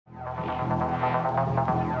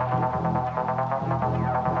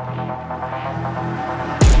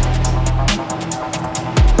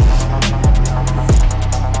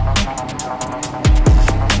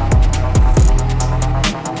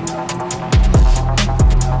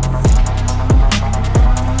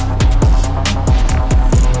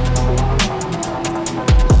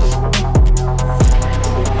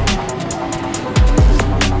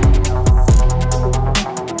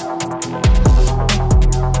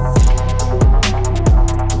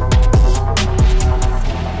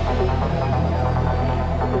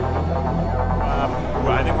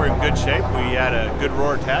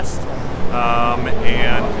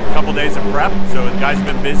guys have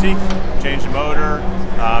been busy, changed the motor,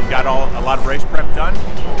 got a lot of race prep done.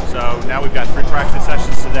 So now we've got 3 practice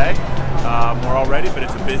sessions today. We're all ready, but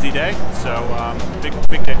it's a busy day, so big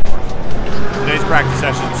day for us. Today's practice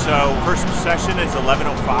session. So first session is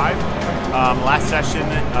 11:05. Last session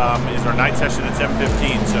is our night session at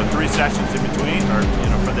 7:15. So 3 sessions in between, or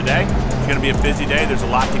for the day. It's going to be a busy day. There's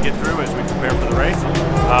a lot to get through as we prepare for the race.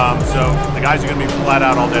 So the guys are going to be flat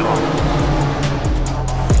out all day long.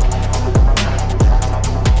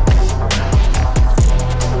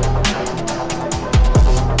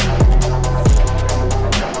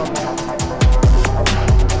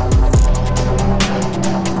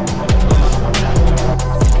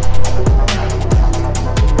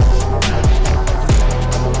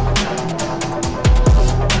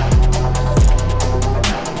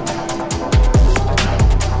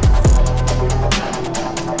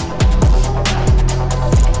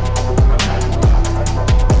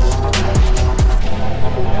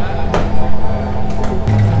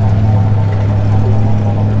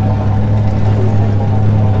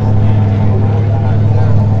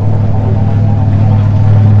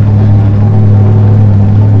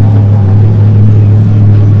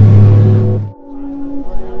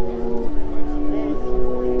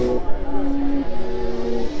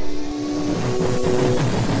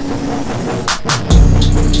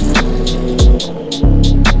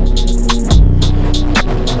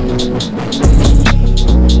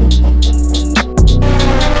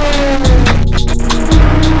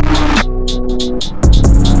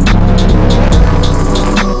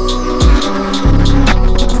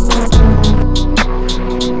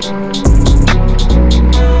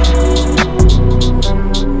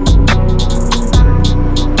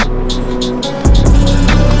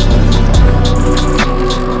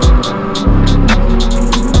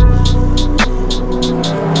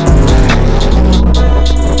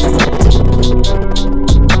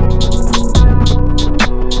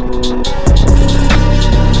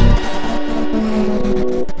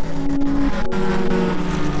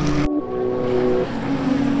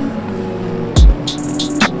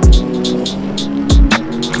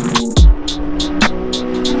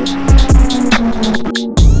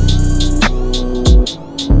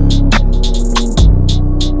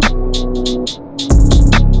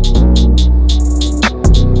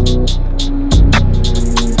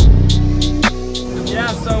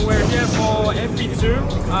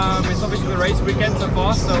 It's obviously the race weekend so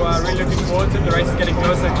far, so really looking forward to it. The race is getting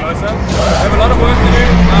closer and closer. We have a lot of work to do.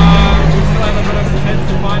 We still have a bit of tents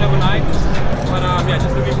to find overnight, but yeah,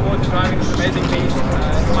 just looking forward to driving this amazing piece.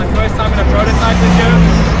 It's my first time in a prototype this year,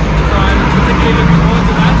 so I'm particularly looking forward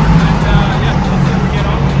to that. And yeah, let's see how we get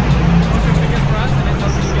on. Cross your fingers for us, and let's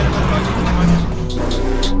hope we can get a bit closer to the money.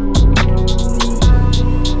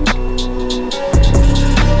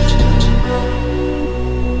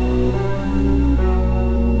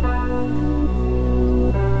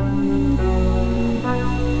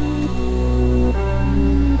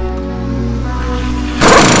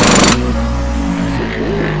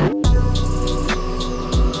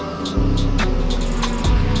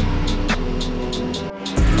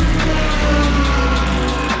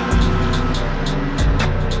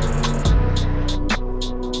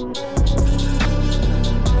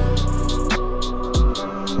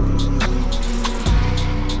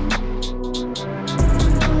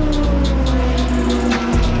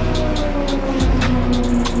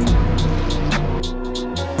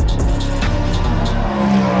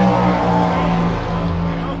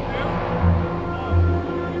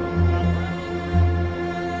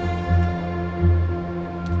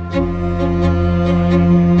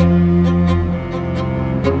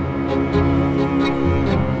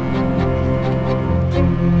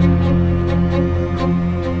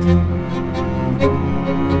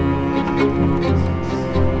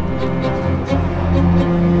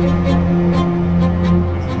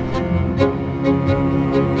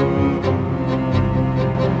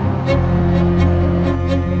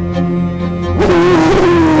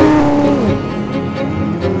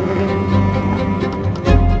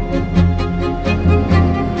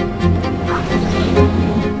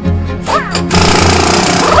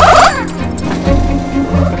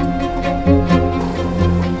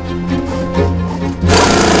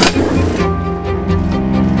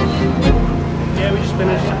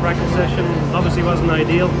 Obviously wasn't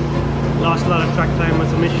ideal. Lost a lot of track time with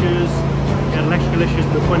some issues. We had electrical issues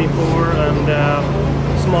in the 24 and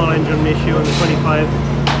small engine issue in the 25.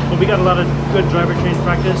 But we got a lot of good driver change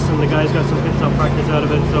practice, and the guys got some pit stop practice out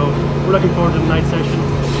of it. So we're looking forward to the night session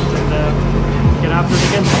and get after it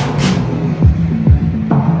again.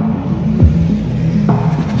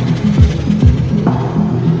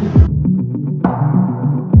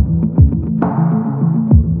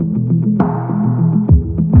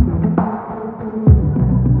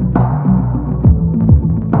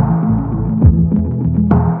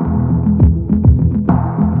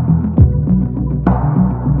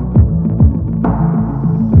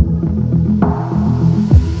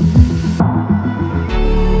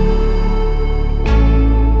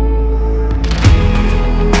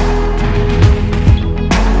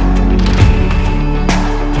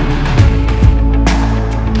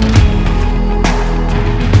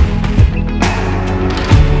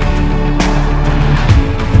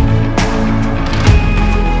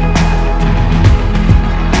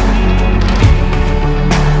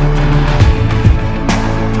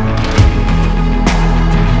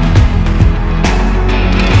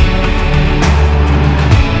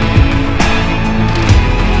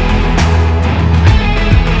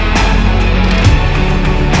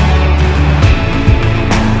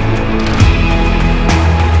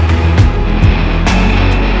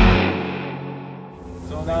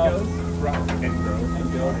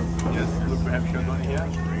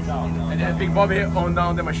 Bobby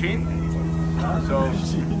on the machine. So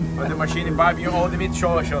on the machine in barbecue, all the meat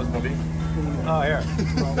shows, Bobby. Oh, here.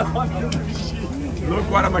 Look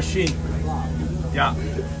what a machine. Yeah.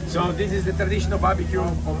 So this is the traditional barbecue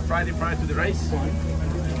on Friday prior to the race.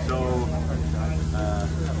 So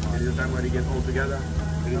this is the time where we get all together.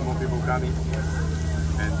 There is more people coming,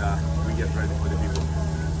 and we get ready for the people.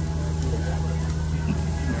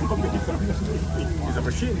 It's a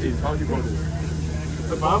machine. This how do you call this?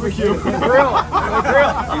 The barbecue. Grill.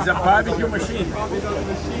 It's a barbecue machine.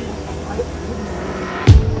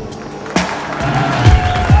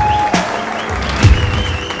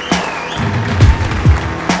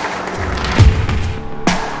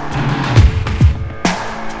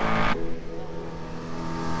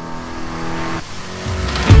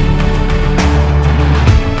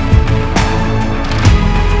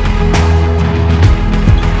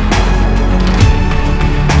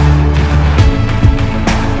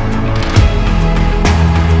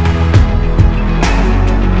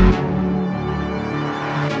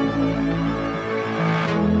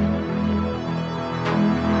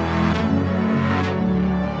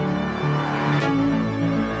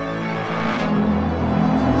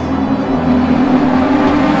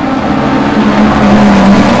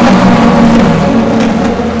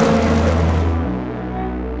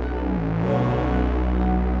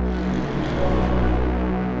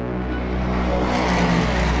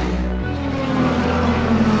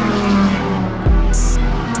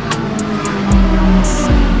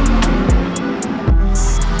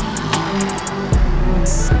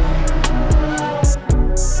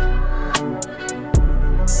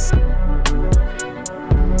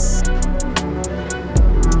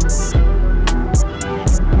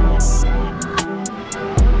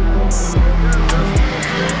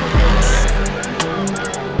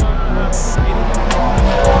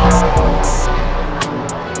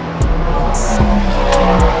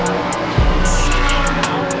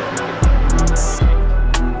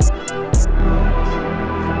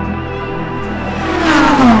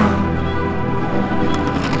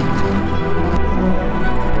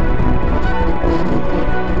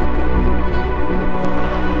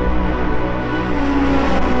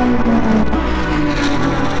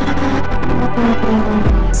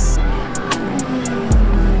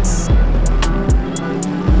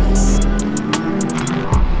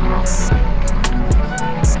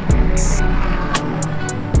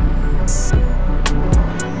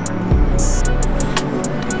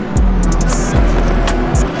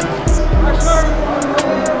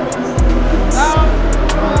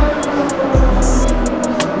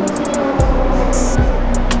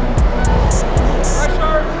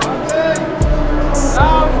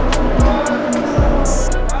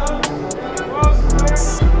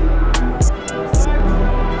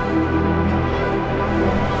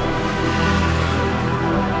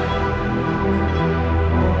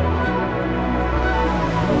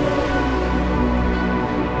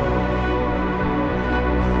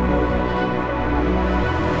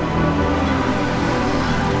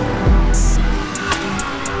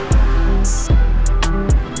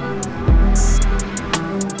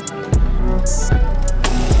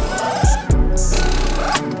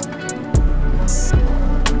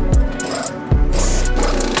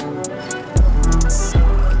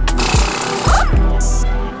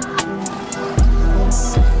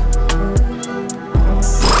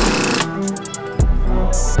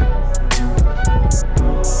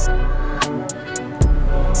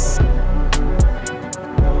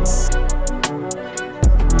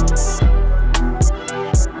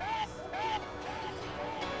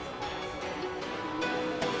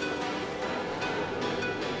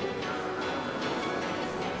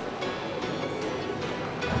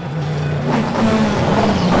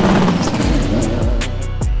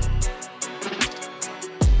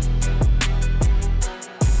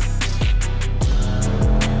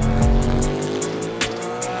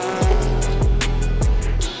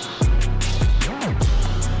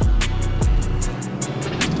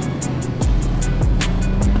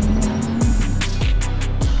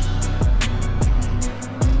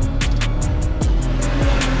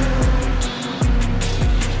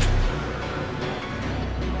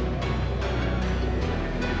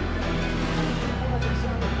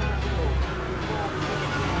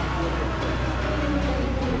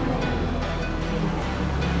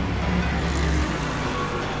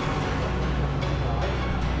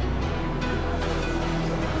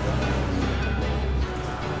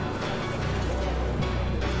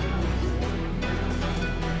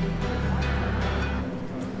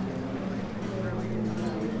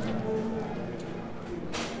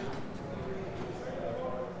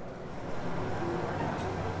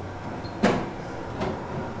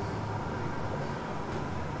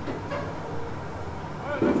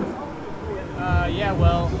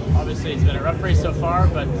 Obviously, it's been a rough race so far,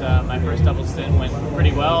 but my first double stint went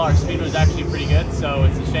pretty well. Our speed was actually pretty good, so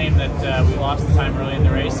it's a shame that we lost the time early in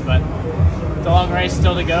the race, but it's a long race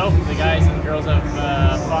still to go. The guys and girls have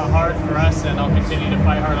fought hard for us, and I'll continue to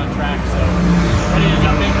fight hard on track. So ready to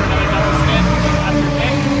jump in for another double stint after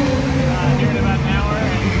Nick. Here in about now.